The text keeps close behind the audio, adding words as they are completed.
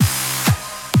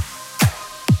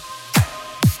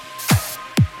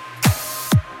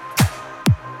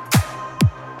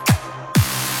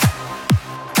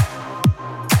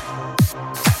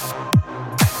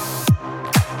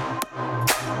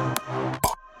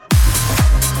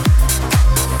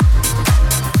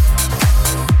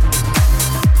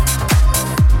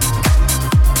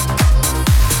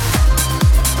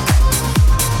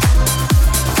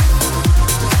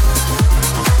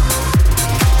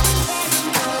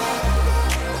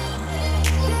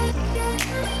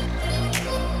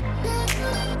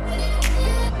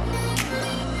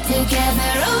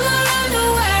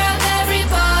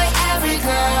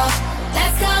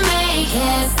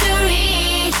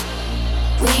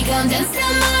gon' dance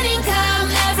till morning come.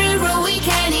 Every rule we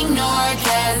can't ignore,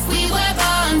 'cause we were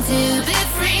born to be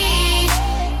free.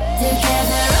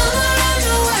 Together all around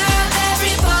the world,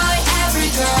 every boy, every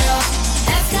girl,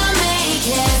 let's go make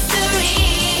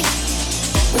history.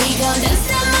 We gon' dance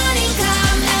till morning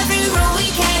come. Every rule we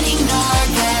can't ignore,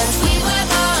 'cause we were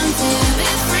born to be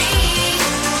free.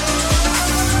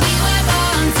 We were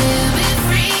born to be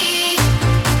free.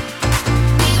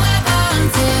 We were born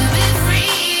to be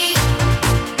free.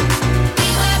 We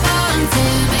were born to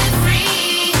be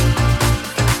free.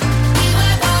 We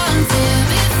were born to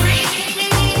be free.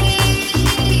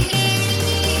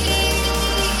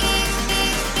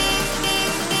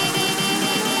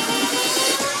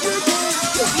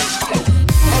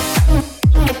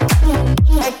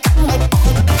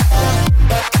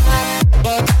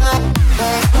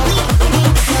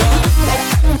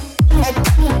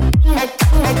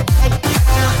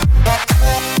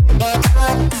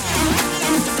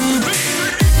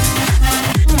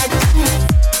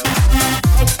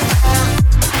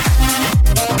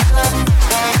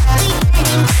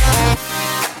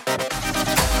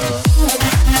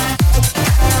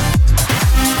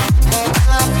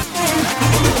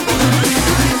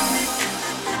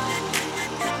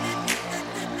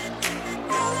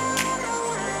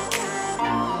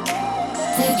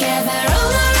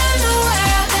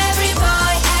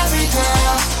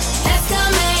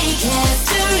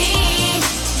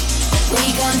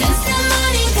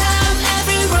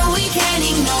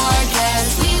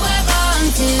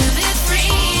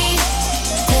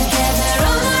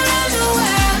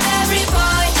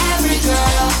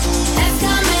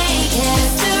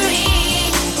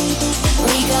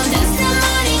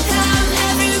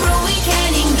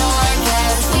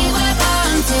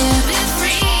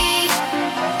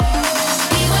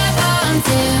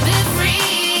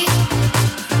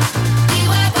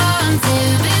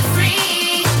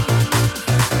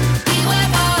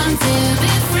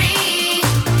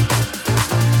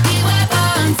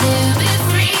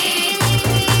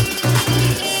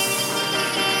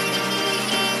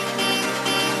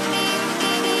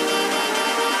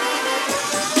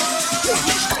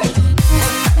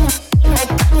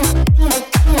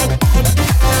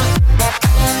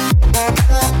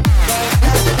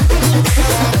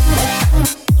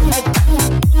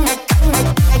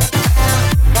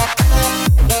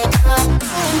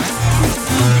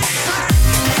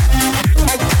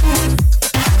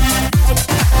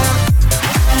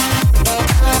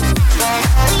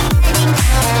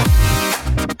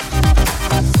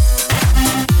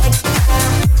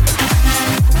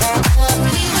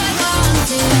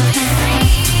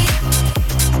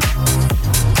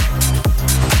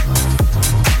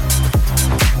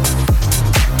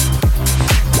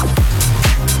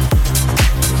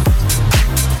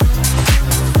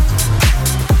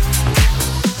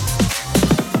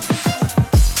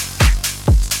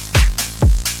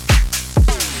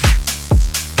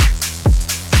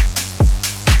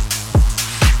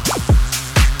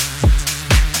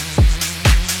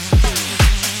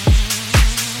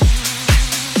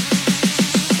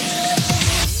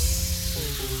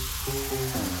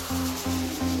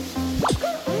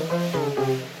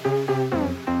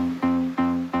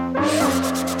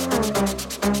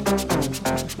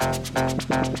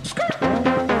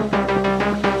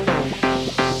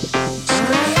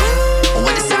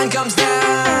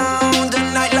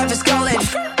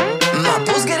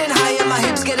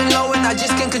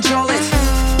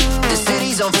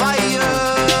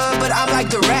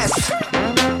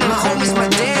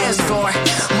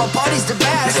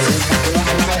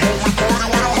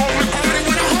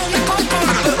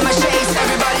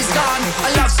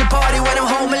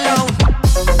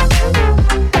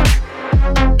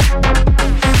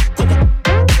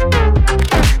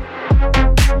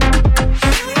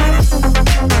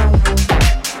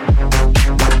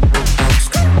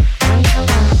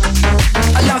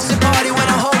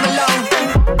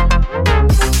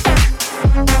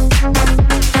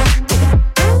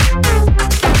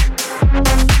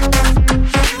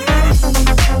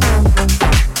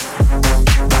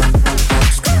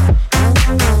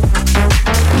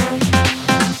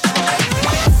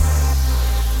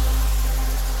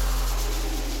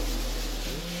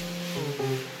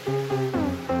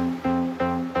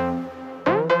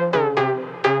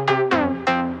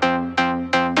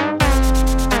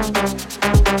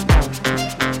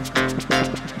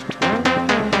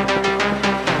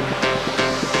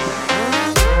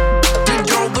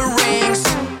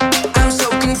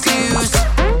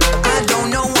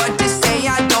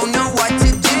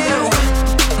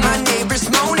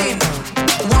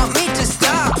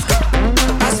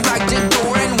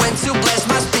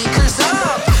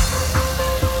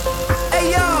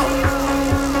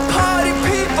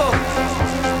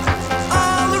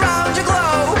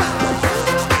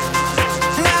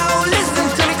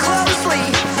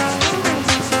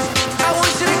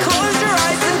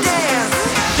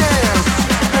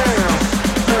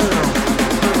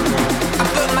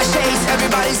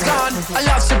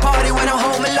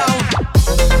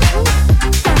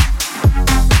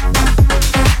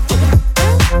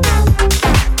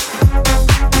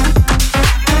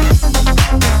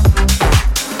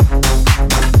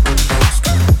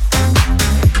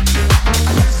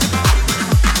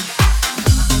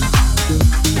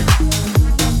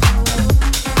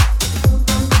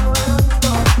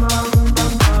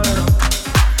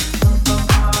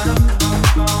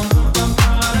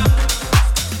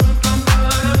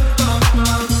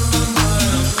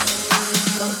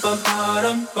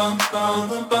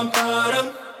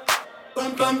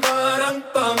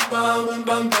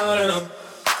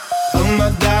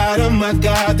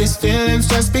 God, these feelings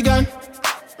just begun.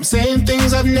 I'm saying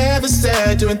things I've never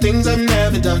said, doing things I've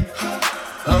never done.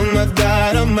 Oh my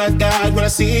God, when I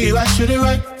see you I shoot it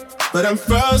right. But I'm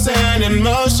frozen in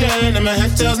motion and my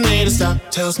head tells me to stop.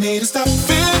 Tells me to stop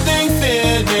feeling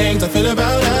feelings I feel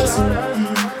about us.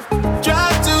 Try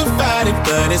to fight it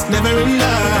but it's never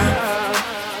enough.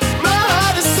 My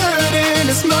heart is hurting,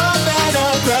 it's more than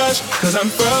a crush. Cause I'm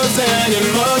frozen in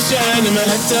motion and my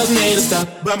head tells me to stop.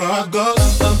 But my heart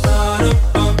goes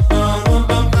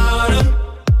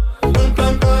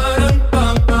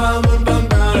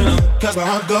cause my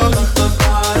heart goes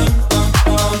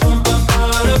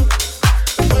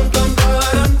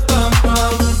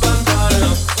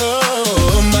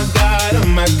oh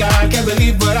my God, can't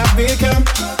believe what I've become.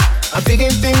 I'm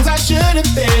thinking things I shouldn't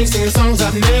think, singing songs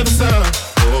I've never sung.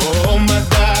 Oh my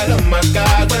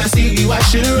God, when I see you I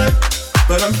should run.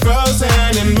 But I'm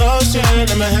frozen in motion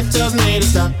and my head tells me to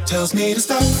stop. Tells me to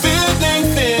stop feeling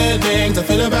feelings I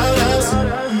feel about us.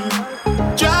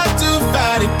 Try to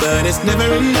fight it but it's never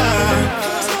enough.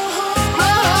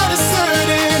 My heart is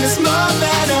hurting, it's more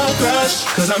than a crush.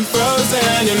 Cause I'm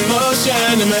frozen in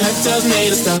motion and my head tells me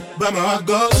to stop. But my heart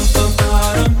goes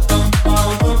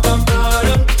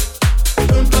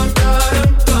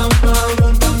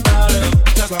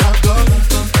that's my heart goes.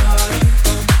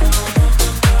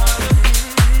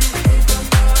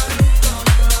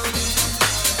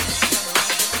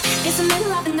 It's the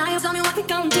middle of the night, tell me what we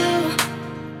gon' do.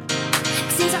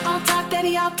 Seems like all talk,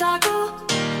 baby, all talk, oh.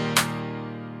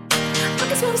 I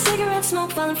can smell the cigarette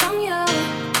smoke falling from you.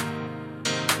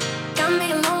 Got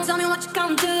me alone, tell me what you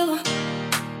gon' do.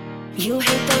 You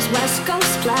hate those West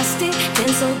Coast plastic,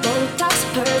 tinsel, Botox,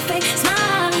 perfect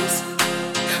smiles.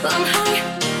 Well, I'm high.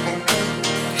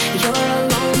 You're a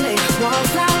lonely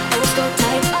wallflower, old school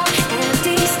type of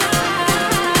anti-style.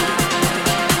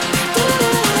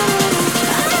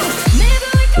 Maybe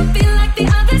we could be like the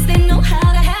others, they know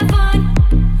how to have fun.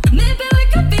 Maybe we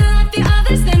could be like the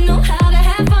others, they know how to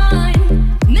have fun.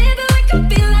 Maybe we could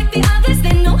be like the others,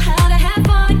 they know how to have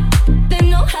fun. They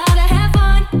know how to have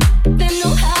fun. They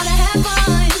know how to have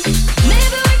fun.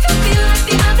 Maybe we could be like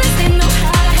the others, they know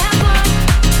how to have fun.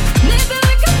 Maybe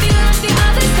we could be like the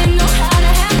others, they know how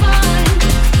to have fun.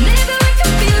 Maybe we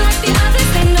could be like the others,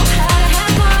 they know how to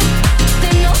have fun.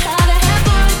 They know how to have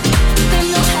fun. They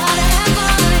know how to have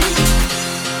fun.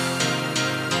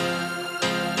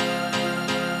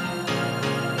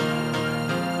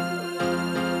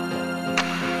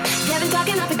 Yeah, been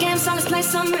talking up the game, so let's play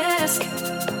some risk.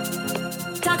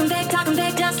 Talking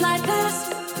big, just like this.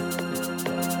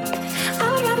 I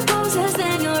would rather poses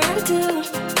than your attitude.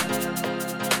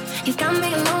 You got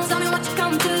me alone, tell me what you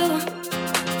gon' do.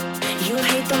 You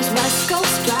hate those West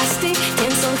Coast plastic,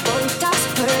 tinsel, Botox,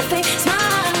 perfect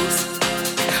smiles.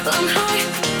 Well, I'm high.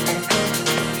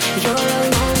 You're a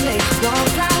lonely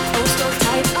wallflower, old school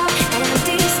type of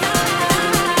anti-style.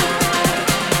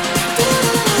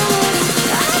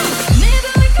 Maybe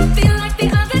we could be like the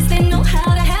others, they know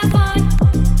how to have fun.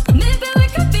 Maybe we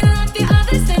could be like the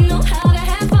others, they know how to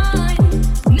have fun.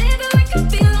 Maybe we could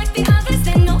be like the others,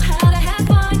 they know how to have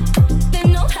fun. They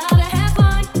know how to have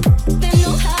fun. They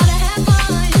know how to have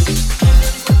fun.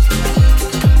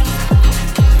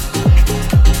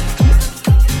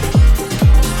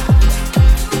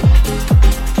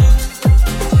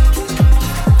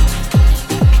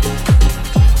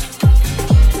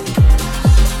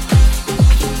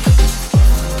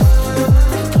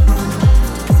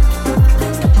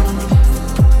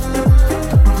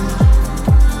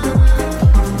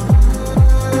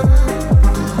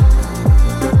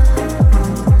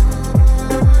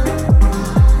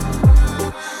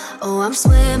 Oh, I'm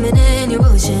swimming in your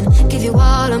ocean, give you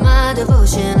all of my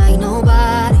devotion, like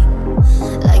nobody,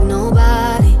 like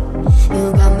nobody.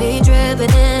 You got me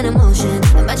dripping in emotion,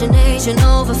 imagination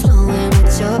overflowing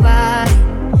with your body,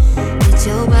 with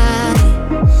your body.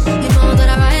 You know that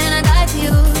I ride and I die for you.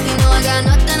 You know I got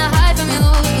nothing to hide from you.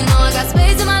 You know I got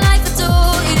space in my life for two,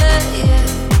 yeah, yeah.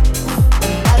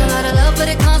 Got a lot of love, but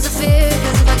it comes with fear.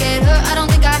 Cause if I get hurt, I don't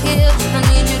think I heal. I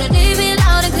need you to need me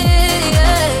loud and clear,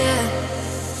 yeah, yeah.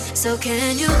 So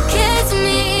can you kiss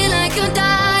me like you're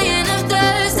dying of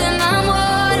thirst and I'm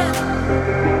water?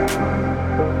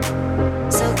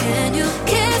 So can you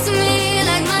kiss me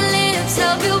like my lips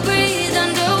help you breathe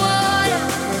underwater?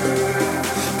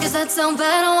 Cause that sound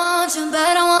bad, I want you,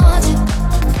 bad, I want you.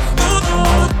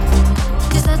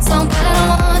 Cause that sound bad, I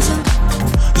want you.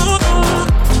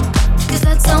 Cause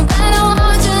that sound bad, I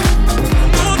want you.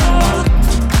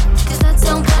 Cause that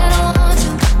sound bad, I want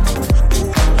you.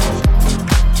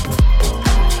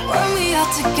 When we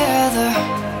are together,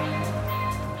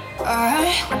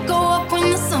 alright. Go up when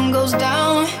the sun goes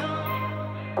down.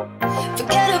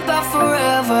 Forget about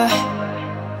forever.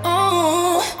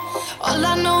 All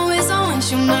I know is I want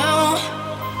you now.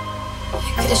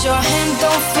 'Cause your hand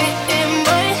don't fit in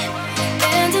mine,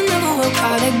 and I never will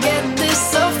try to get this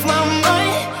off my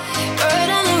mind. But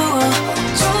I never will.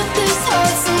 Truth is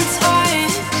hard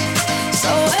sometimes.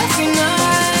 So every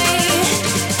night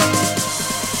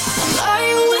I'm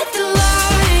lying with the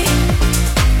lie,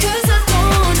 'cause I don't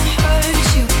wanna hurt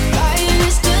you. Lying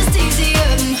is just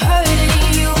easier than hurting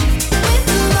you. With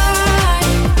the lie,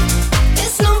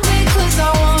 it's no big 'cause I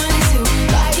want to.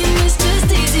 Lying is just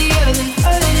easier than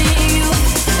hurting you.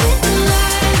 With the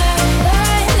lie, lie,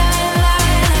 lie, lie,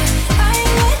 lie, lie,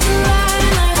 with the lie,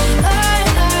 lie,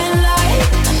 lie, lie.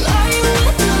 I'm lying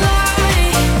with the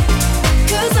lie,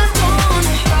 'cause I don't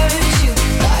wanna hurt you.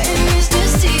 Lying is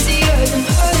just easier than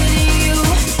hurting you.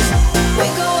 We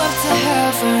go up to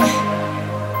heaven,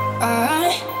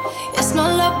 alright. It's no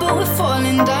love, but we're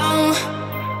falling down.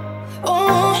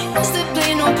 Oh, it's the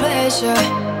pain, no pleasure.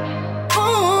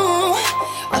 Oh,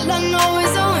 all I know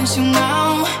is I want you now.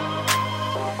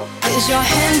 'Cause your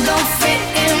hand don't fit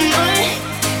in mine,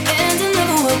 and I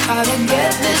never will try to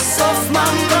get this off my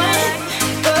mind.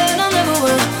 But I never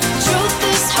will. Truth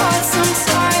is hard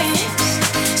sometimes.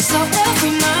 So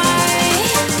every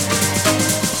night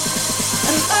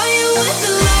I'm lying with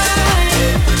the lie,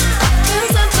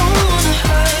 'cause I don't wanna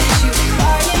hurt you.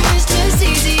 Lying is just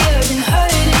easier than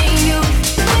hurting you.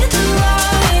 With the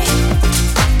lie,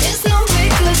 it's no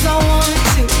big 'cause I want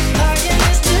to. Lying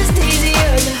is just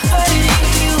easier than hurting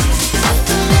you. With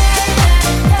the lie,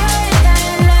 lie,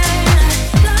 lie, lie,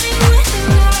 lying with the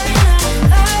lie,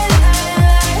 lie, lie,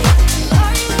 lie,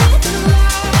 lying with the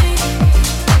lie,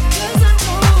 'cause I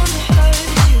don't wanna hurt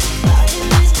you. Lying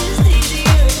is just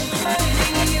easier than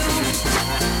hurting you.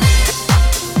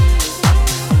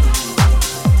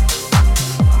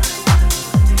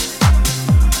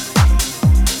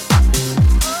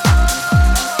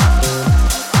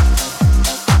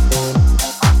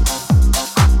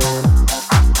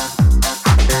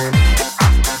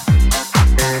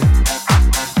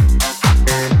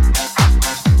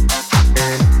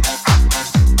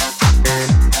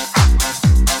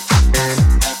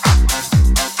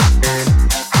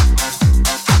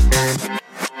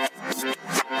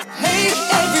 Hey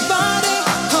everybody,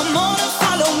 come on and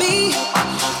follow me.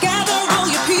 Gather all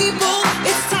your people,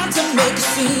 it's time to make a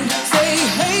scene. Say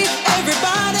hey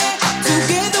everybody,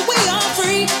 together we are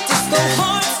free. Disco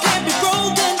hearts can't be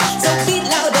broken, so beat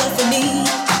louder for me.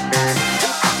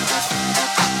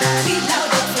 Beat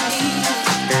louder for me.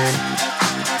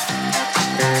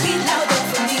 Beat louder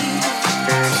for me.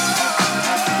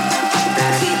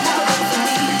 Beat louder for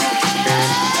me.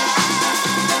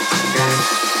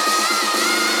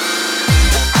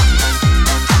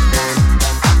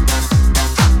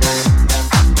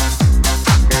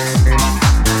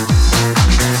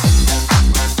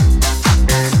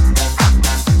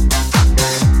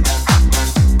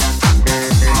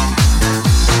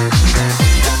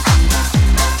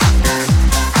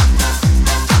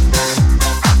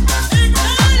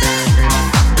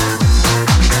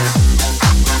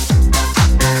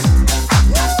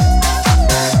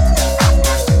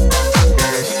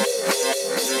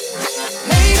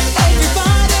 Hey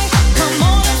everybody, come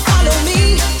on and follow me.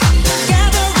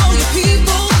 Gather all your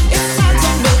people, it's time to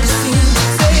make a scene.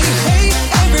 Say hey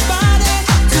everybody,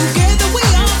 together we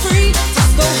are free.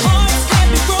 Disco hearts can't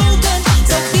be broken,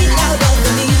 so beat louder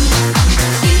for me.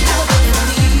 Beat louder for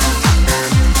me.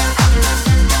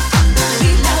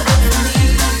 Beat louder for me.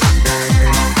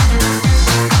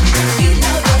 Beat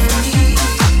louder for me.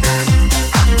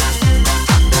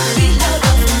 Beat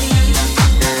louder for me.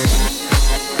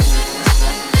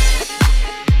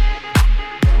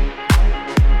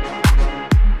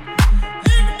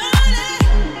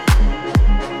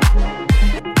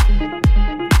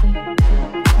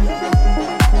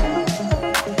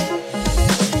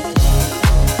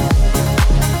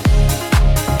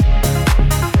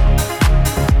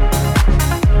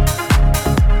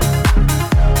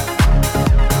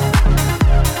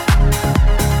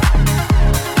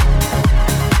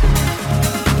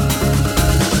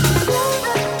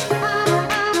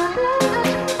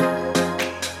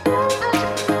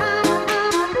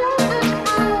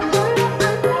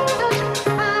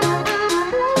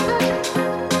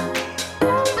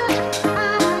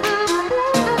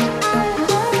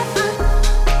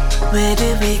 Where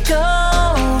did we go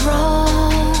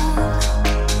wrong?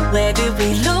 Where did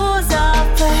we lose our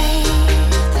faith?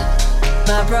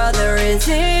 My brother is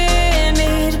in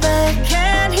need, but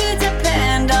can he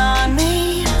depend on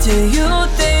me? Do you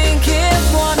think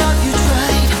if one of you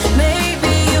tried,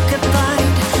 maybe you could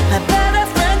find a better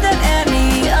friend than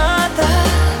any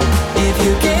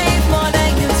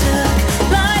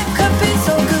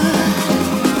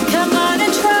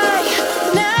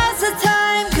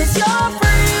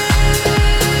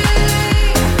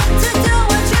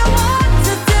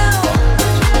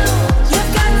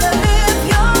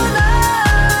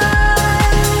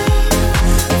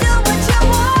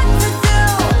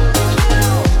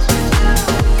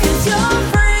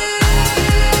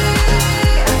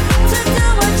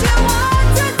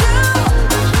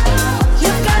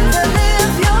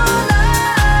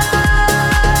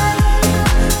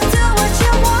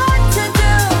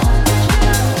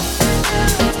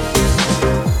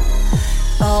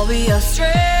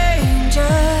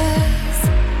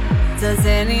does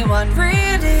anyone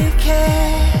really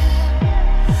care?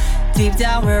 Deep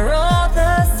down we're all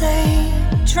the same,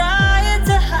 trying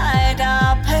to hide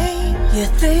our pain. You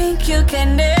think you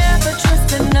can never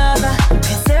trust another,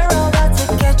 'cause they're all out to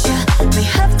get you. We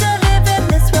have to live in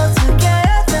this world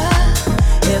together.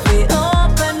 If we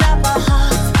open up our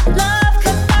hearts, love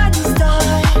can finally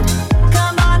start.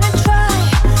 Come on and try,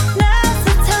 now's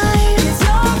the time. 'Cause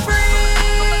you're free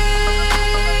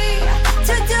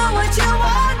to do what you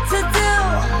want to do.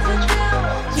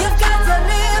 You've got to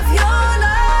live your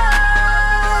life,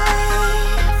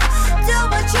 do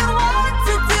what you want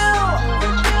to do.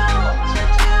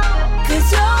 'Cause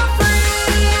you're free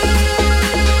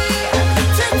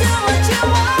to do what you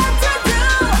want to do.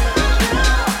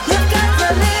 You've got to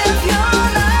live your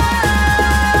life,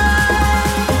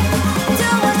 do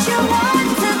what you want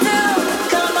to do.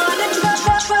 Come on and try,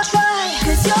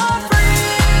 'cause you're free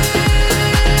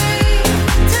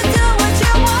to do what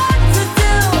you want to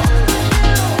do.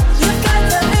 You've got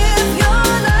to live your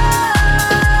life,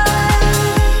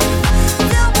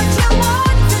 do what you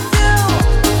want to do.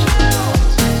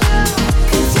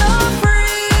 'Cause you're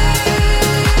free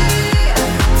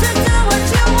to do what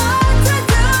you want to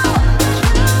do.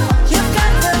 You've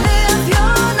got to live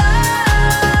your life,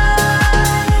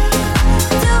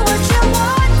 do what you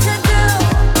want to do.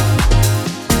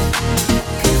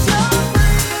 'Cause you're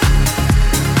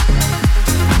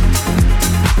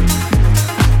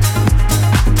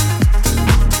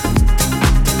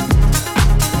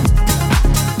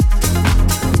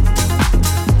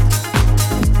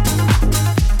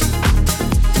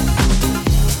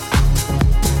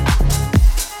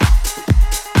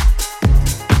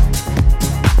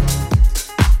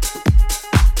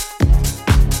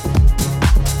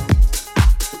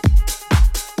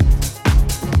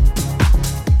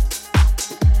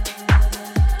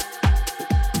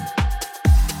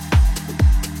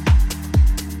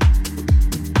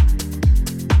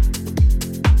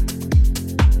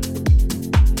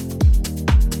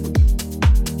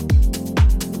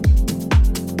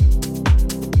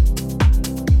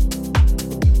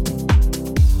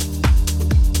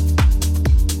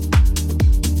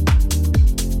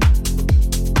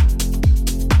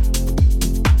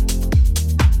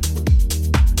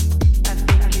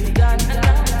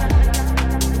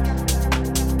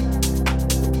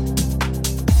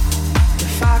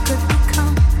if I could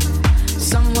become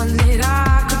someone that I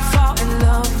could fall in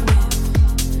love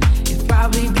with, it'd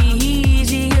probably be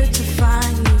easier to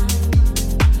find you.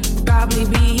 Probably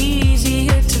be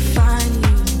easier to find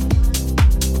you.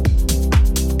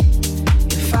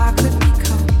 If I could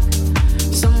become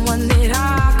someone that I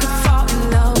could fall in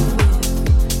love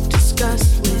with, discuss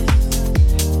with,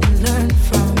 and learn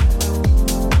from,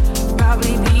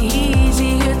 probably be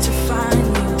easier to find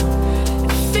you.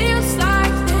 It feels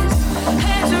like this,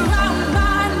 hands around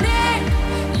my neck.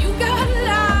 You got a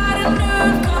lot of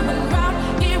nerve coming round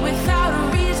here without a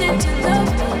reason to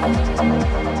love me.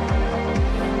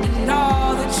 And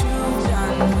all that you've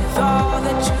done, with all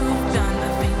that you've done, I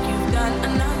think you've done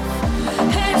enough.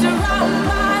 Hands around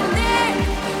my neck.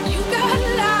 You got a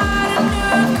lot of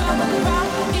nerve coming round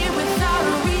here without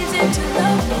a reason to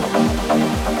love me.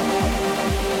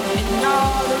 And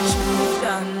all that you've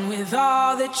done, with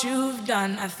all that you've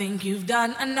done, I think you've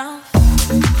done enough.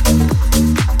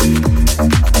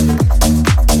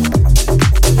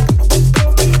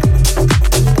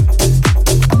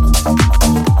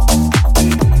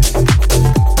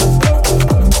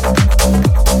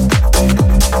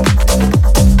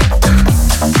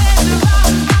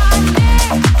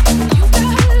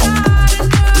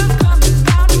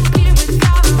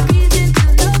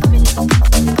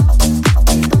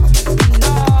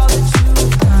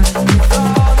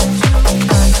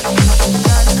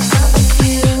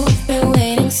 You've been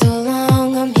waiting so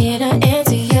long, I'm here to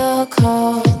answer your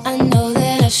call. I know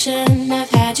that I shouldn't have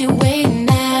had you waiting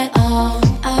at all.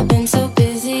 I've been so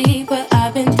busy, but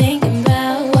I've been thinking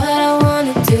about what I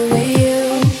wanna do with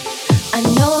you. I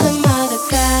know them other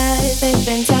guys, they've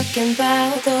been talking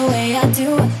about the way I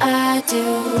do what I do.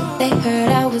 They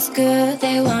heard I was good,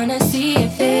 they wanna see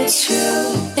if it's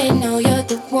true. They know you're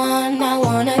the one I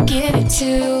wanna give it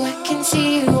to. I can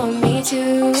see you want me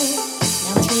too.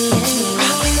 Now it's me and you.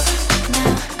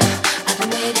 Now I've been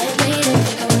waiting,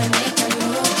 think I wanna make a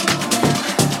move.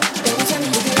 Now, baby, tell me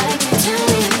if you like it. Tell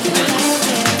me if you like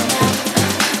it. Now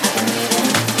I've been waiting,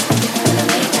 think I wanna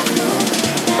make a move.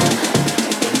 Now,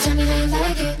 baby, tell me how you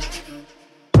like it.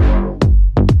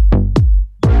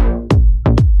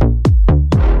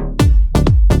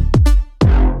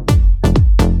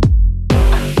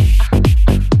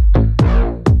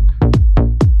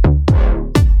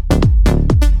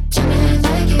 Tell me how you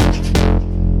like it.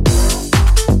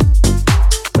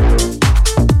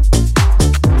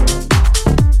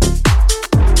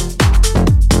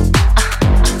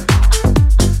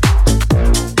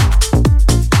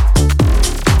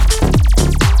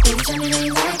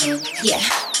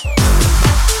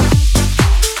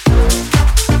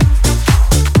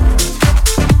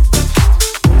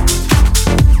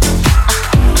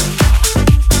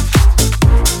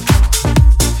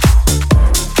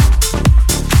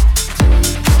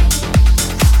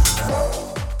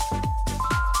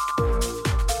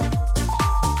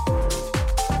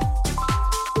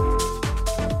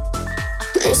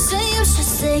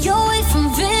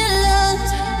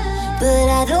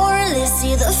 I don't really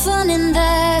see the fun in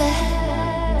that.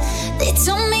 They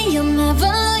told me you'll never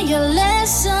learn your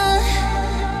lesson,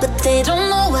 but they don't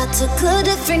know I took a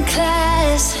different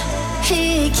class.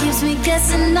 He keeps me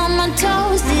guessing on my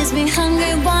toes, leaves me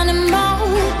hungry, wanting more,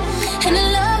 and I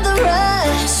love the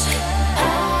rush.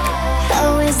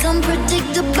 Always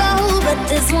unpredictable, but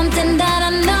there's one thing that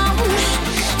I know,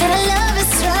 that I love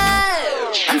is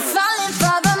right. I'm falling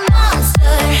for the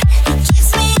monster. He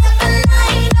keeps me up at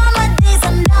night, all my days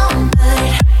are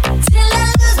numbered, till I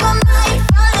lose my mind,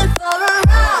 falling for a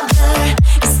robber.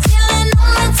 He's stealing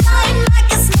all my time, I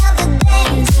can smell the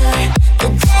danger,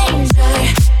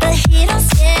 but he don't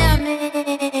scare me.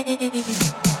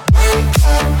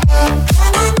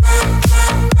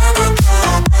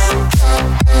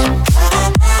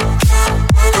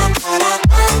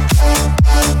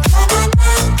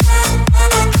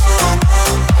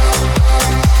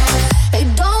 Hey,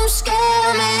 don't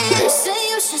scare me. They say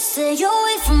you should stay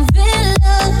away from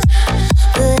villains,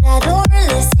 but I don't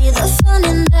really see the fun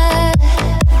in that.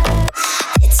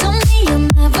 They told me you'll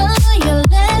never learn your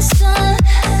lesson,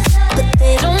 but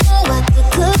they don't know I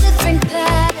took a different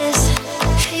class.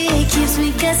 He keeps me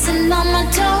guessing on my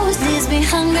toes, leaves me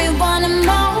hungry, wanting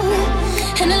more,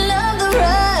 and I love the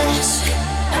rush.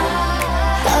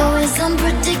 Always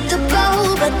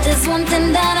unpredictable, but there's one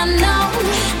thing that I know,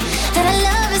 that I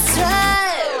love is right.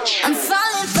 I'm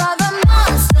falling for the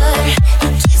monster. He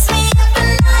keeps me up at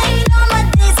night, all my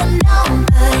days are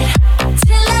numbered,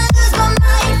 till I lose my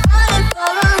mind, falling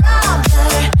for a robber.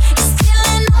 He's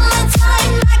stealing all my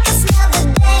time, I can smell the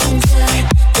danger,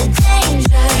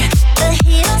 but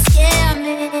he don't scare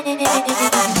me.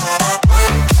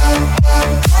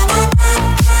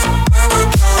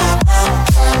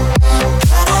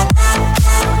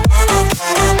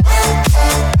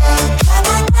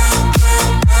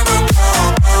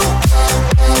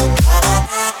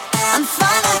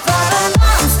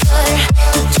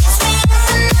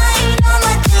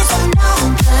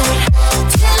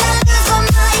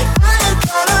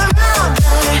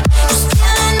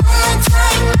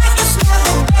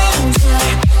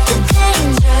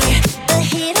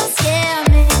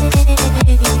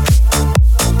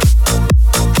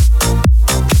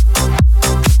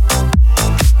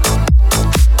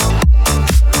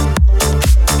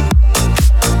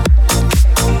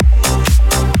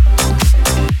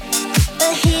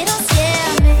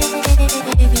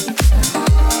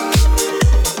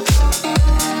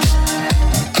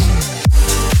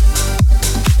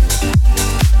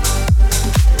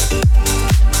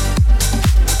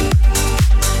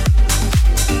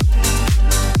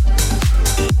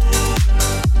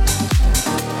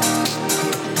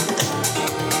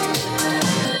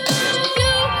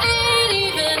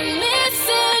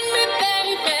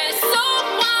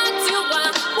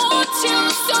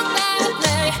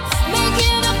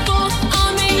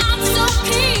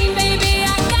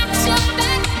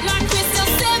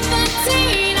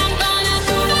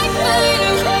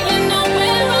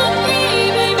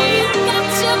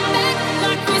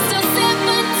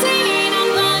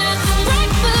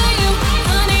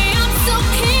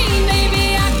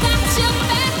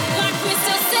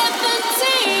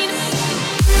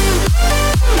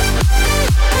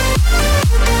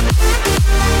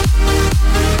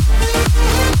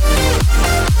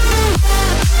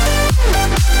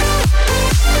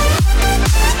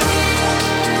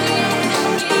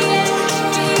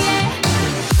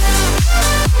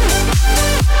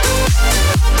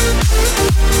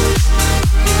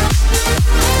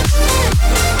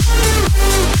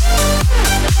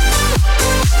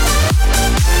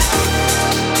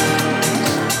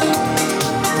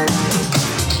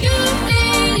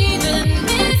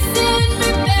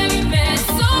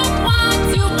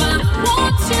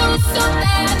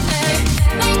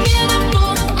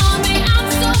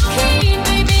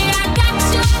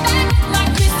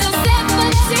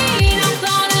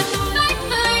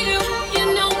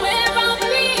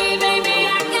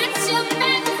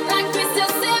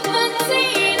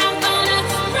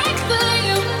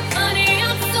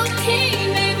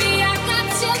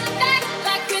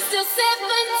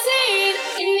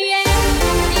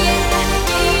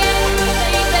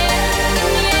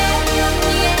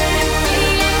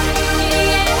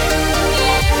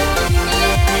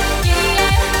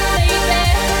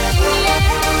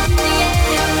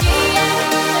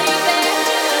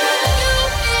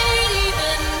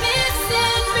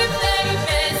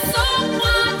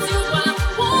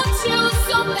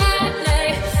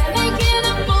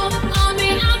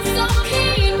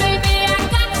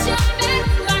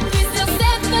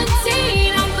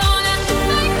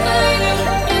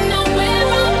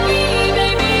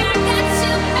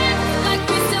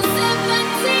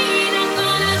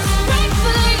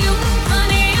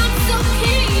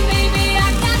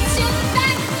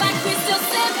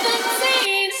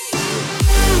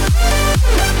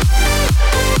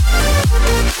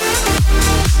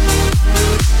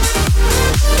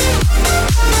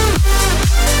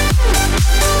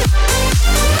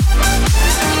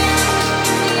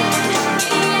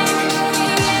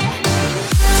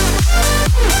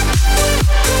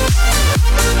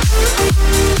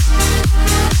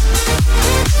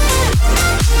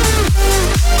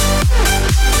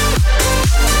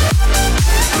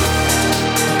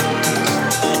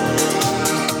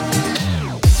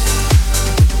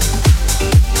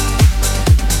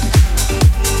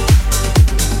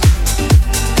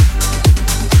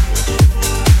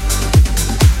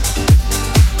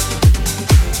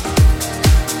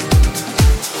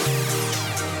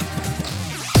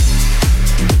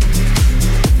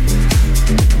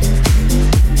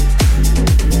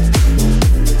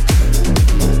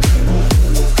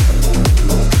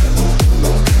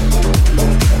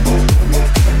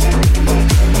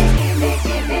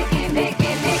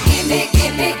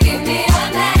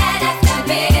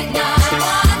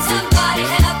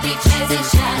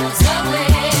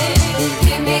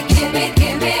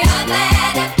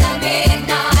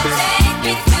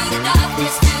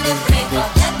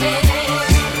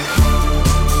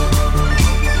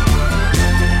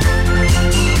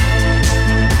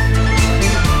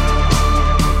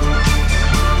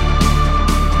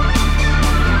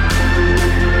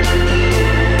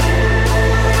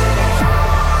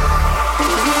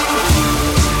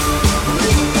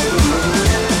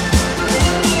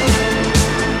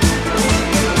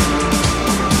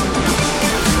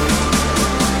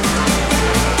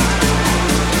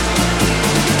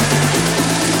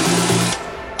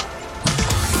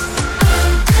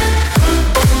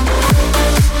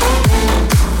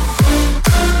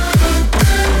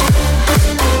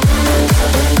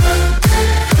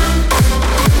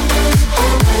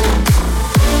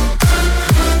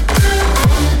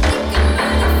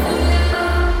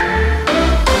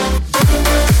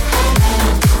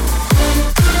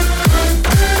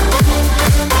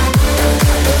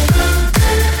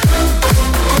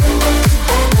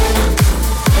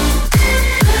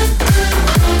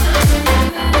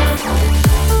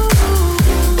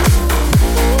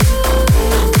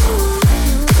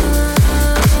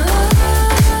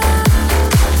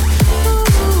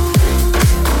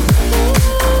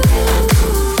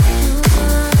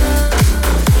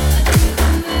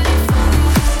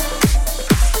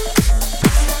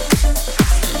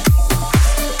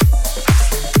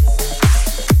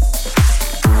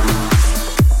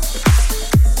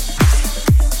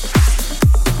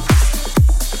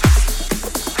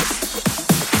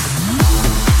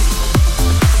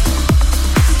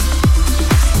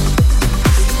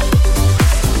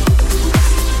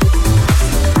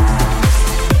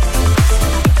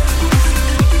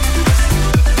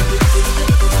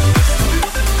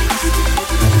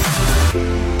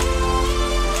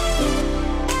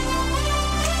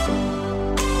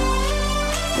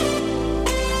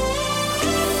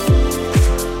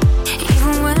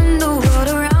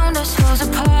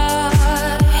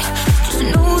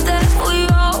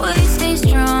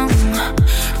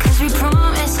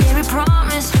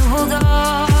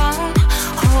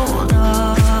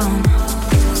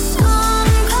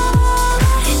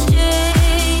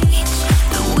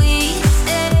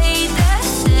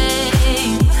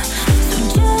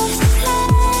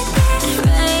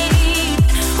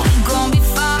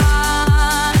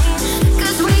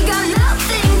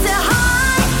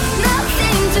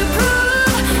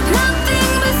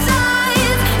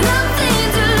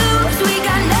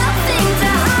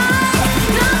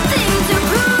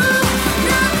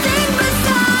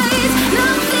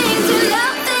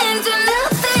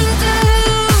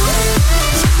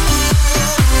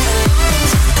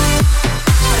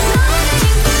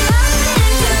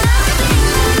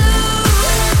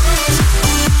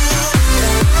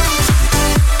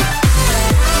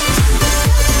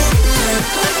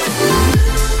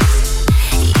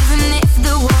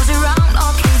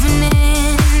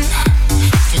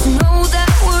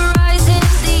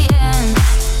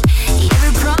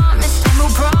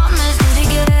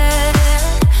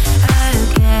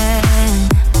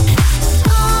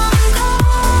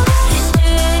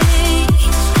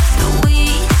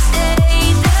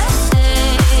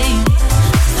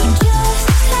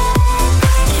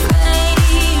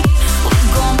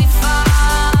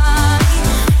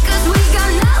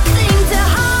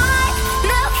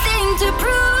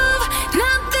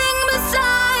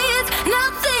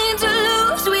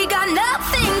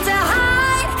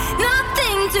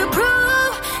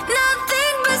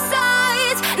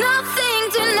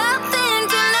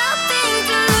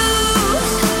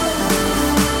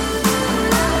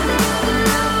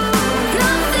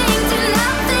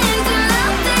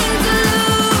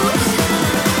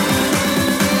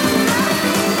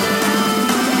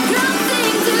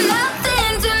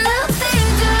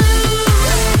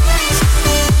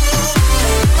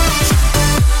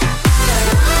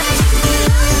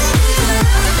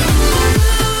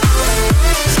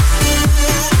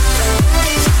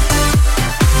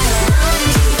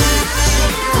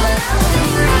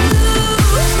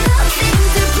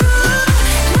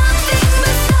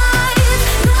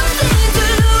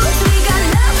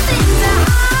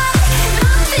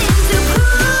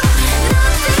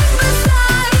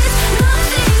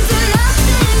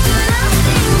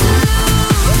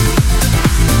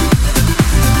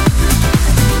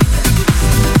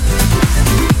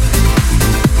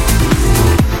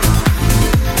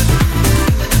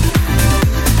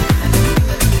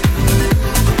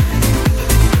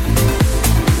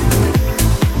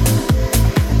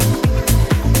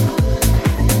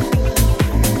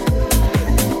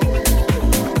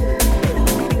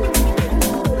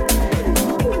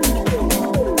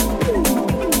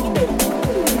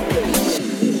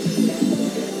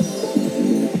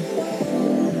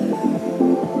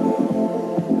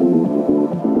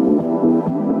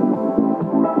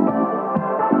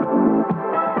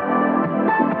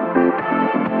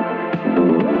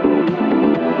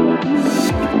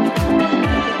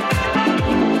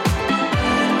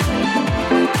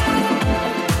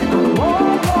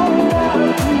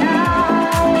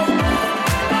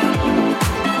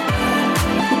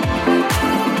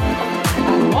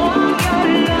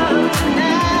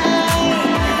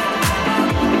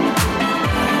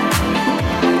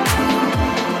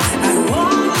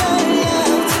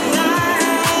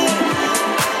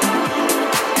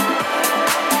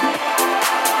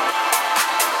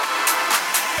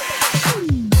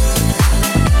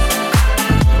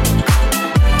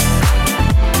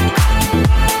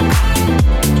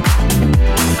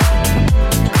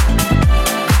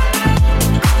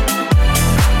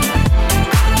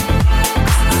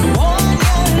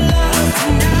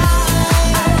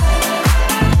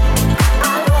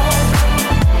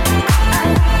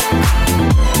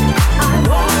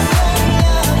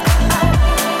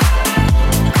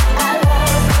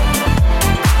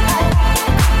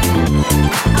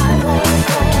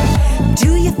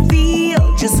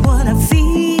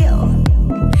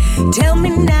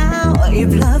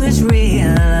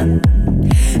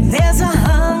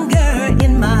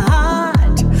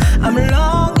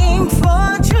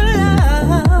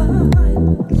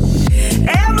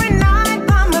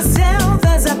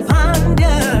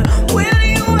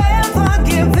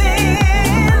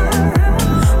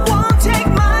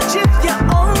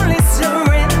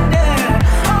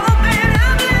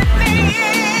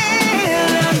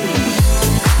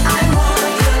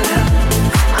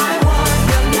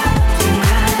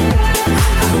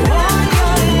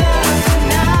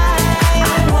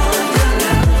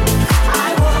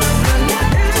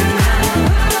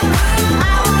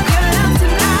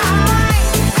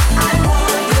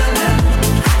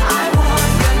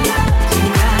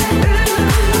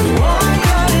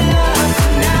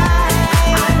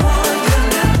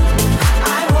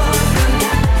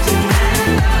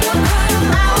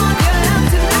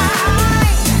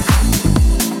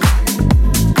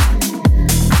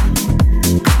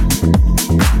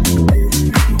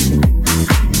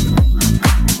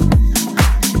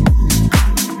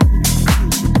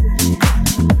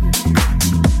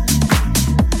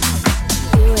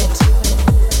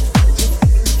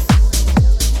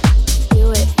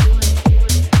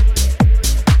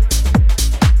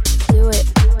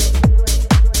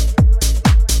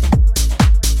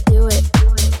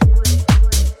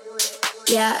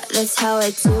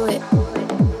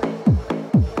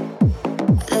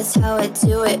 That's how I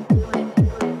do it. Do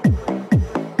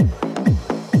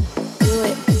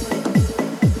it.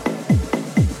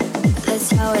 That's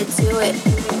how I do it.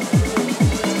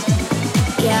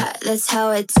 Yeah, that's how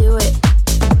I do it.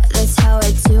 That's how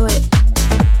I do it.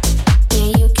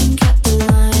 Yeah, you can cut the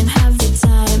line, have the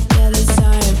time. Yeah, that's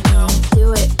how I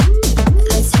do it.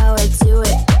 That's how I do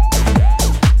it.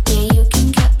 Yeah, you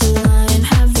can cut the line,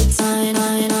 have the time.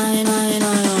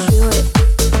 Do it.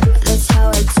 That's how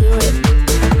I do it.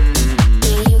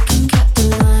 Yeah, you can cut the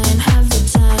line, have the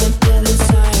time. Yeah, that's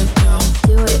how I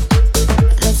do it.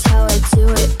 That's how I do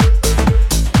it.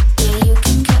 Yeah, you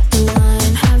can cut the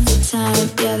line, have the time.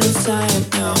 Yeah, that's how I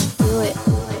do it.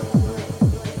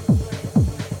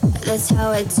 That's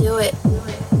how I do it.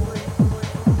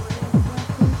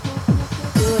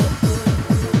 Do it.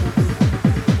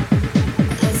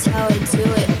 That's how I do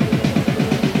it.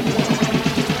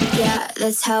 Yeah,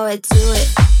 that's how I do it.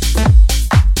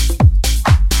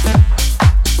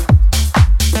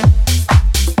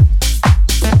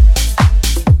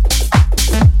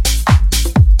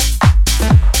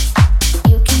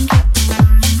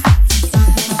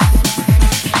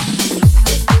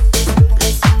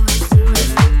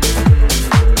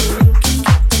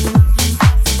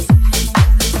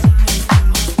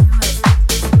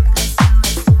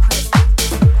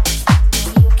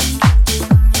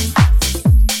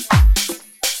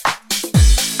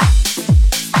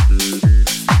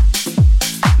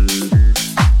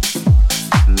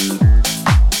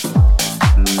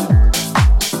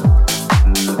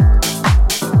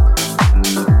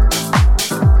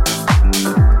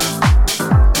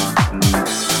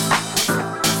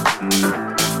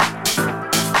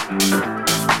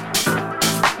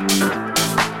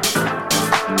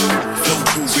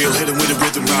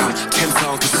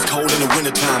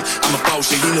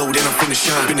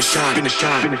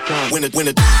 When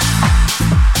it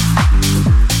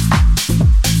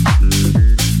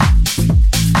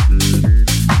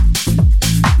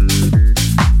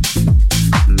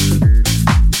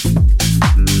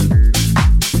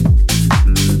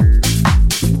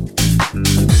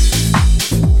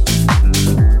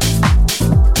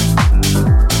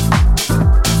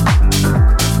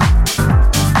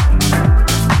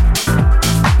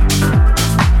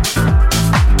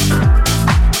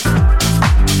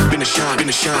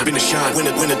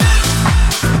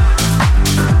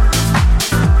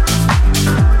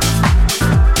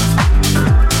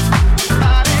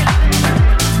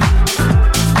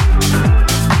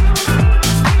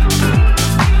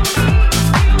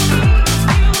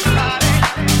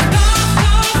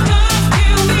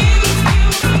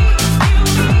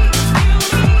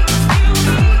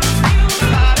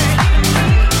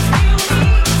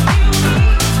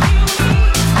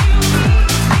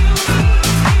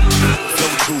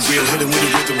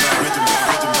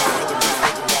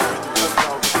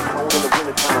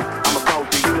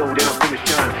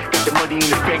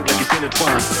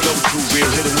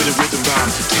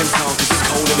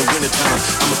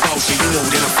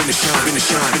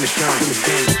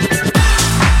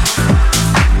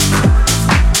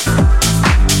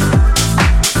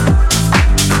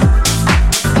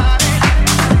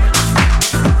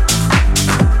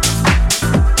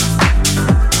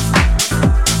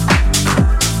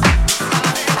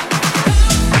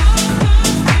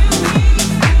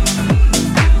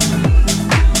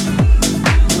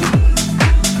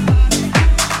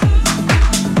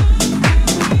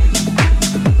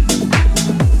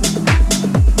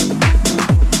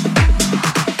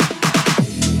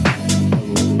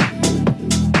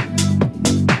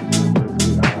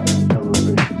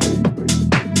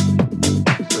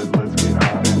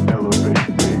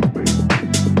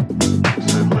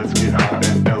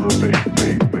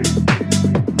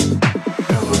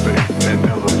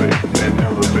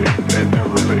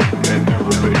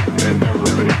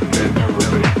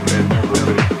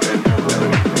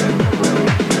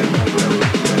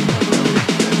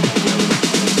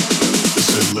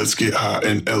get high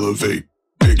and elevate.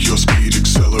 Pick your speed,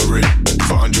 accelerate.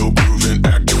 Find your groove and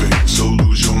activate. So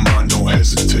lose your mind, don't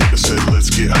hesitate. I said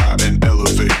let's get high and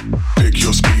elevate. Pick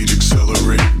your speed,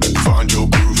 accelerate. Find your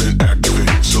groove and activate.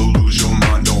 So lose your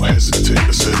mind, don't hesitate.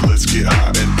 I said let's get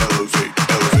high and elevate.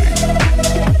 Elevate.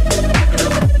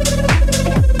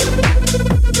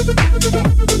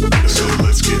 I said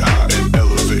let's get high and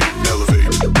elevate. Elevate.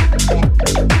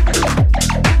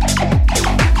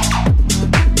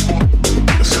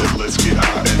 I said let's get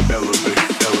high and elevate.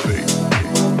 Elevate.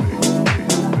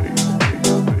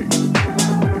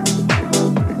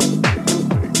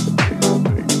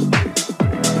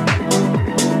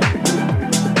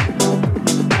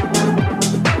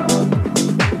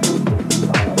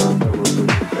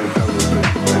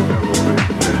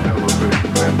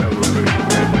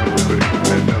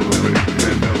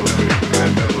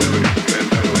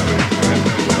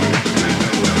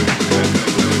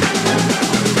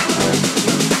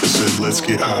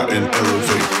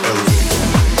 elevate,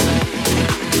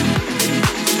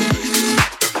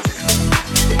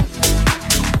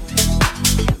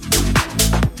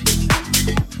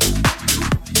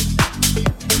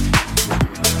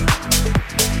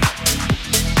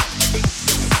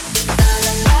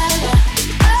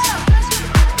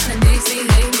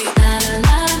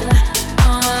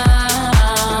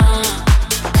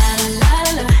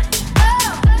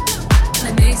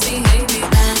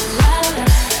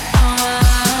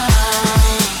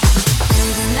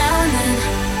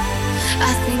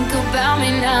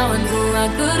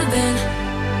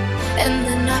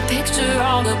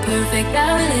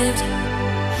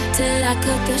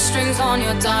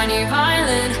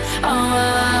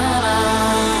 elevate.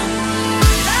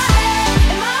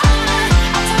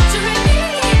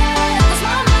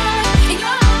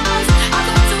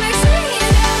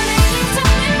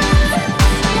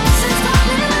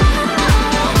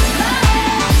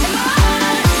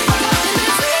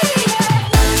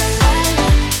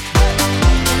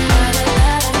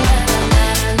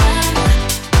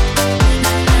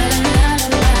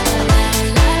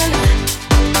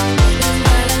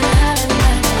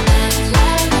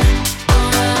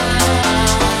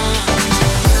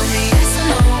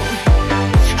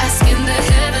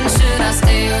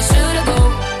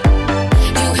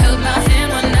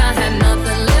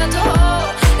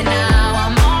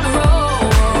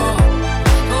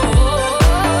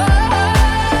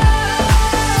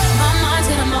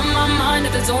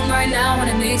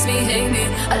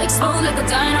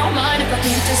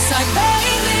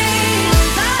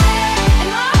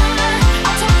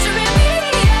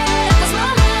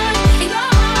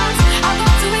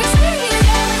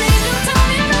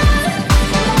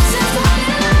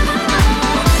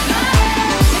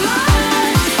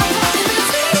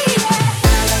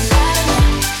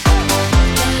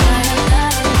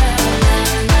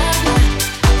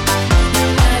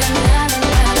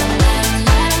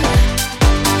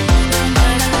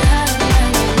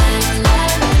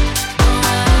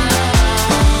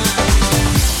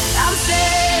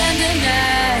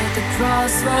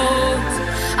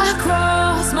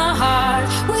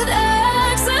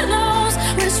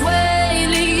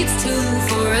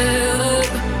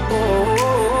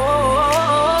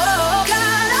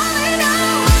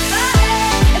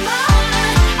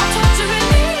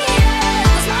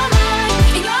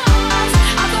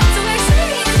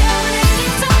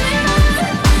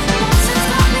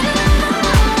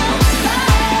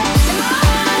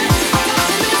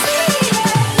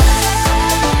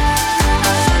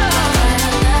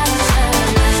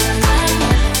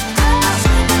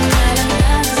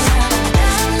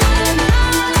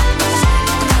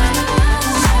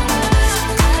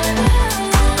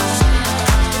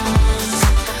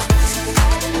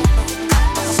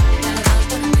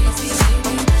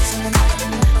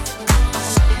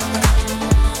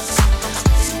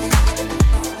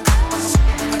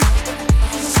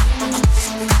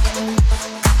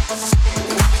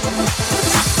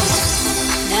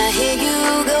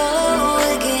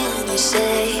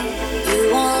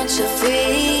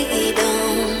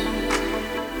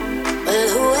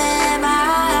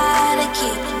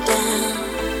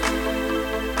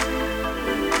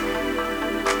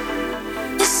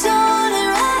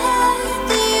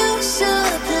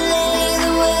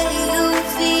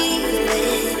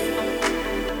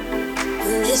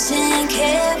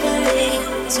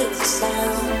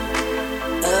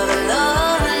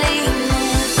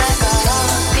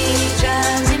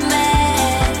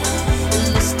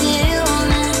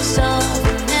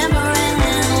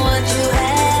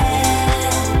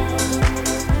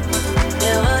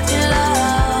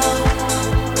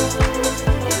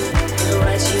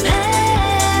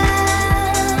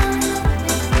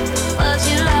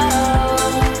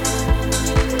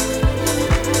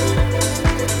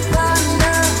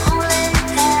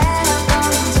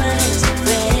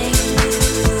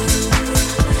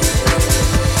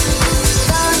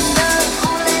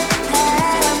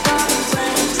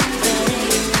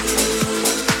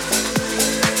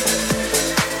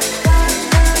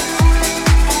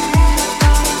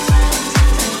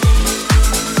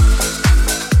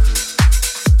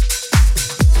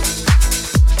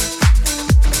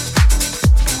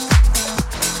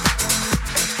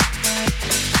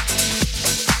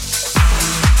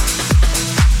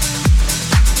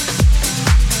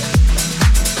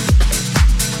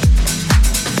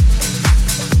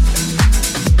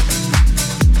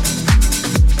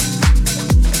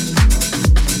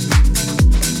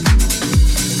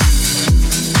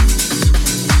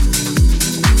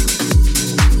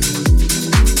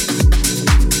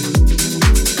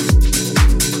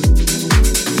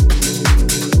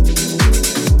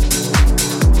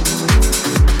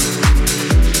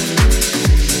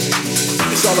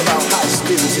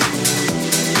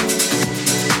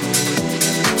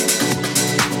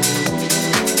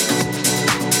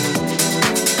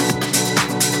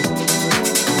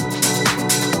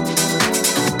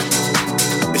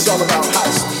 all about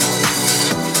house.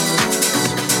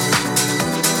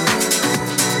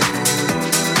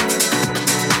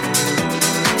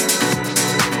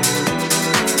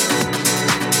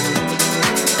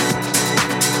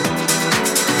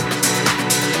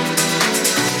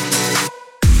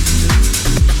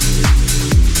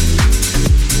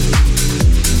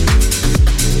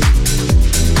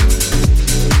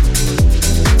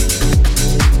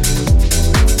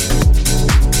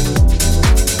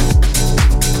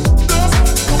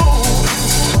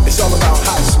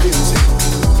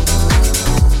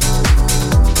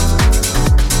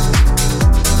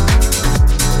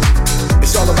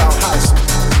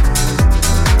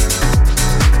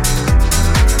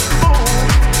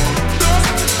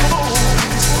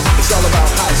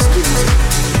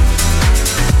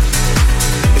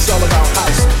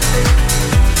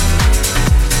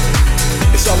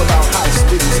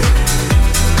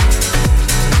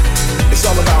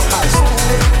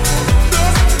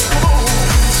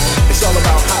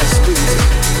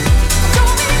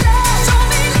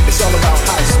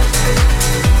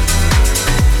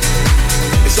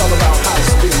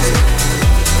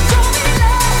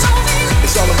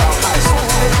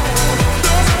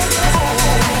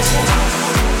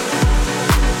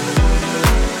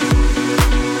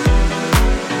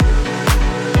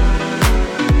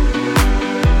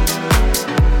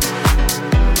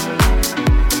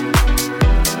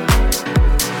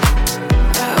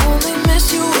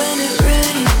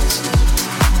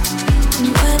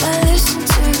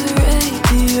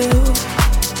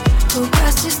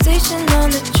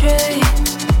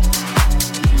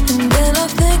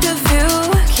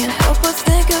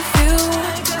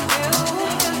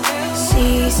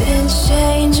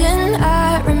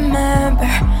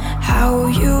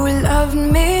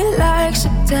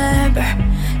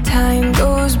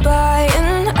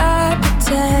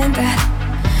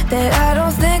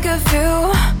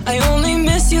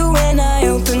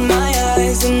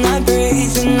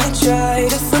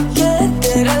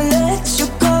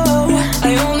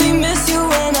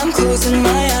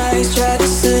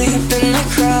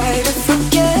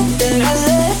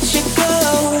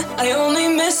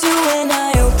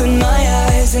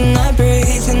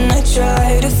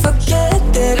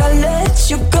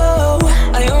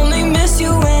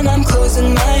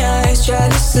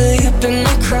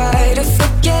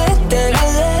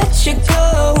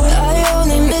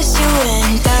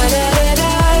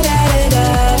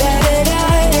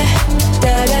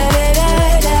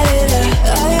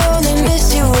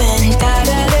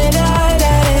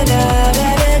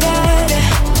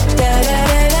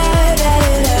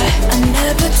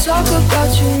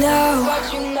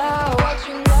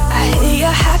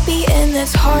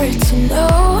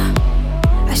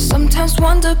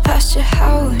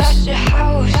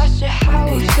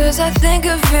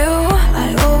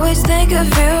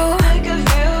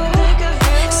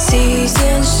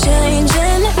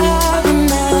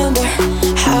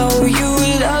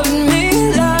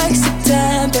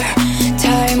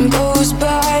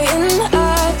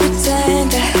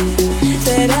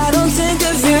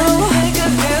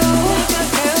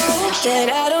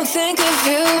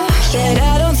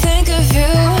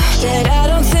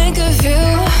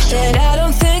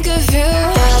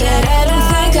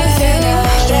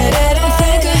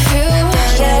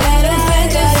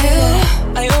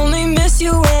 I only miss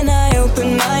you when I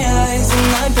open my eyes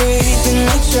and I breathe.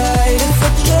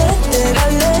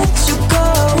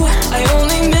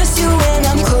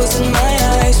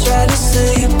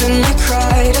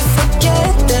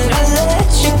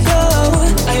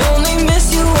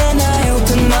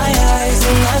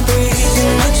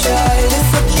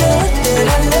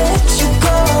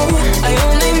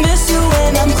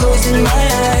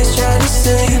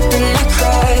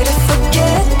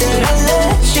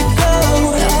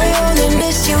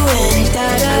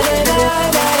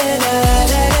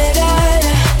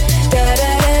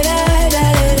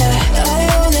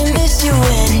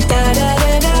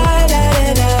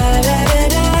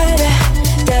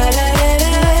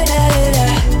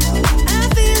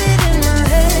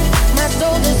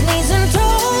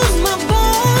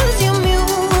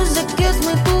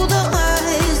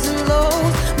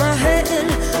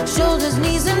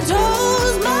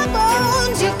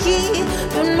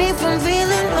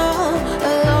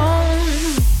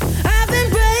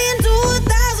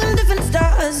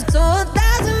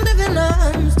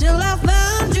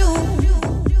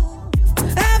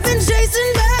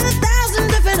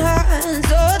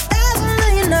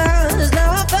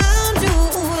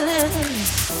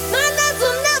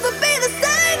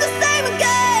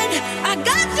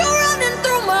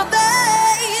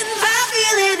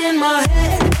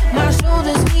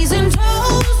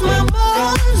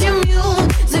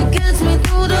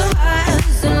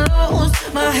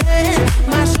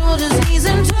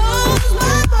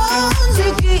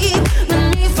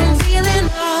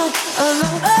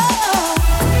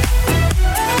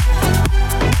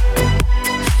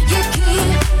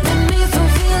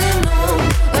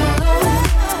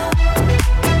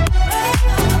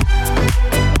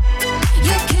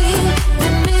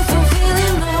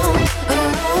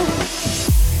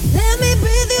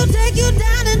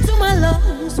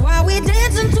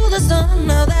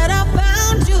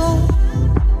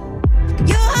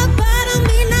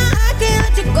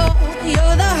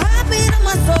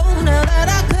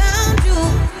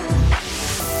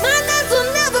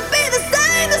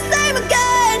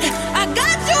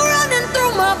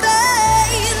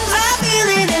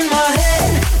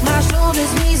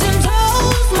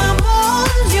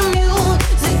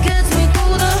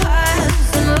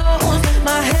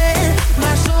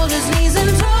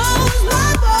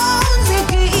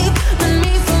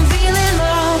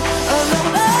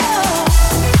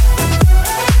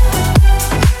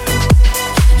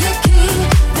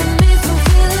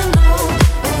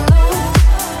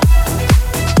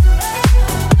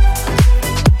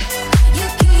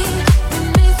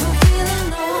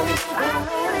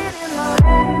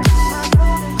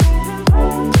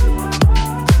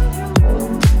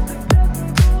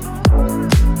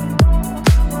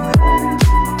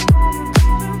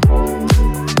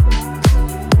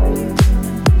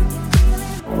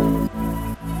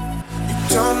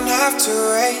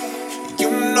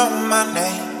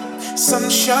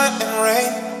 sunshine and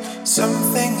rain, some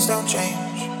things don't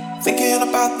change. Thinking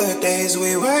about the days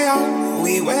we were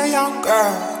young,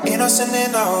 girl. Innocent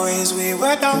in our ways, we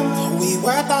were dumb,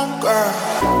 girl.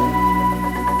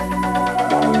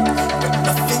 But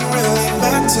nothing really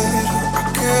mattered, I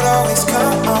could always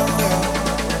count on you.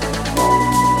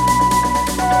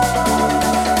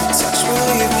 Touch will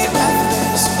leave me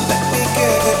breathless, let me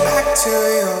give it back to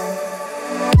you.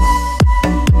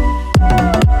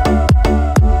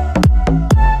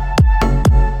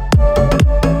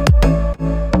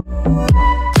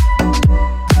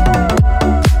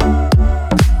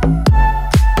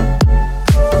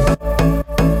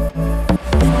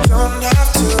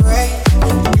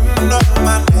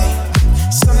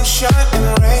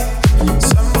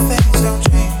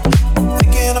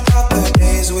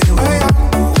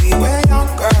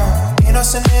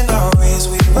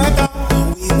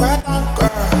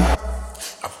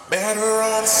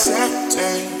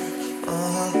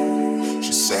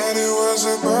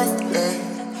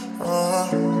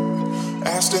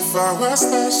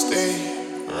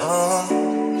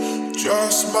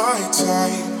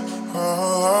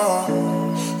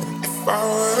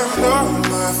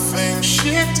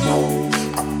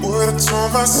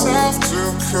 Myself to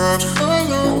cut her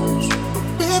loose, but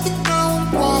baby now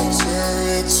I'm wiser,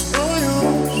 it's no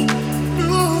use.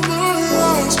 You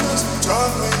realize 'cause I'm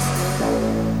done with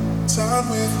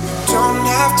you. Don't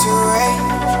have to wait,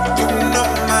 you know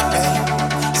my name.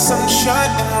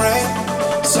 Sunshine and rain,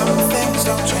 some things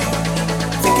don't change.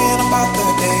 Thinking about the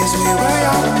days we were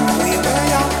young,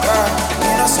 girl.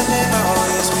 Innocent in our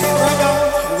ways,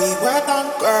 we were dumb,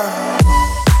 girl.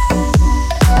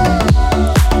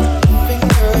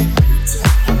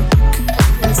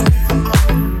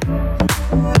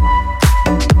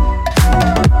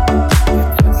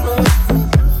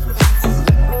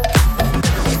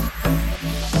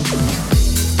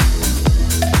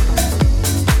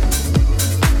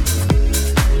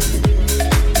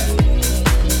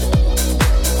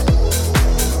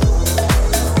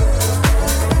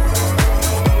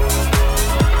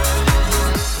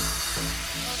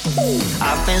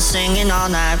 Singing all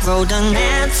night, wrote an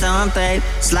anthem, babe.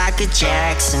 It's like a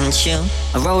Jackson tune.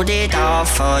 I wrote it all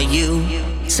for you.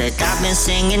 Said I've been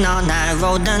singing all night,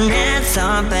 wrote an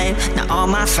anthem, babe. Now all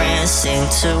my friends sing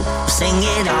too. Sing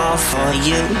it all for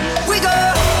you. We go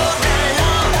all night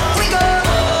long. We go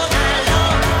all night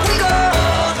long. We go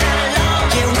all night long.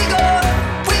 Yeah, we go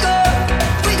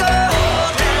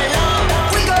all night long.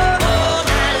 We go all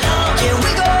night long. Yeah,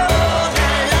 we go all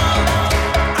night long.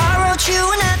 I wrote you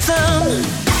an anthem.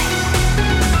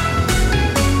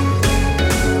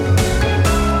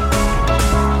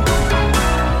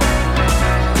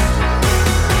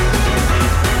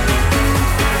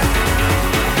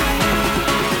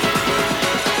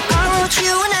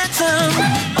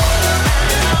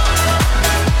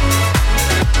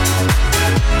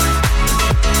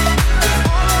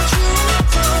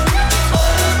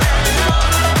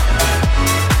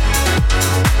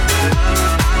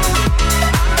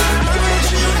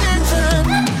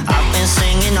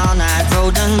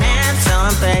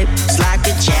 Babe, it's like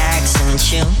a Jackson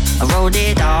tune. I wrote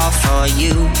it all for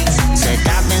you. Said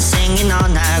I've been singing all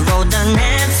night, wrote an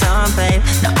anthem, babe.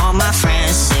 Now all my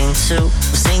friends sing too.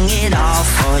 Sing it all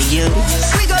for you.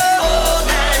 We go all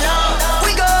night long.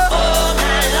 We go all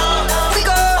night long. We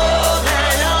go all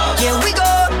night long. Yeah, we go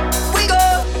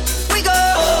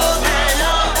all night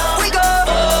long. We go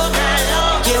all night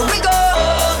long. Yeah, we go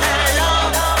all night long.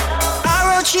 I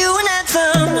wrote you an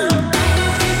anthem.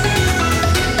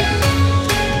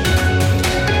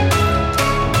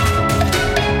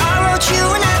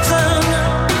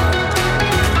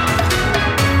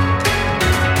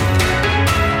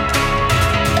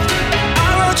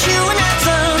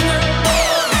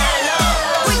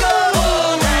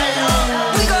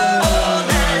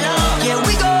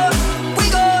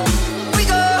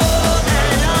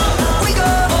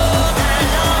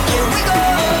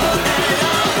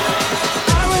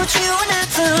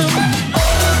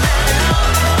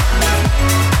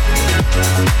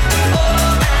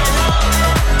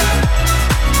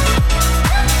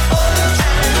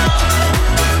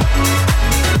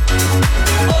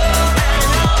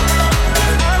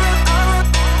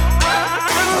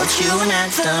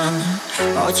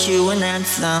 Wrote you an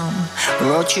anthem,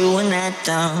 wrote you an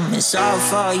anthem, it's all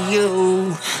for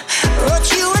you. Wrote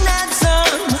you an anthem,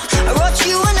 I wrote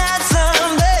you an anthem.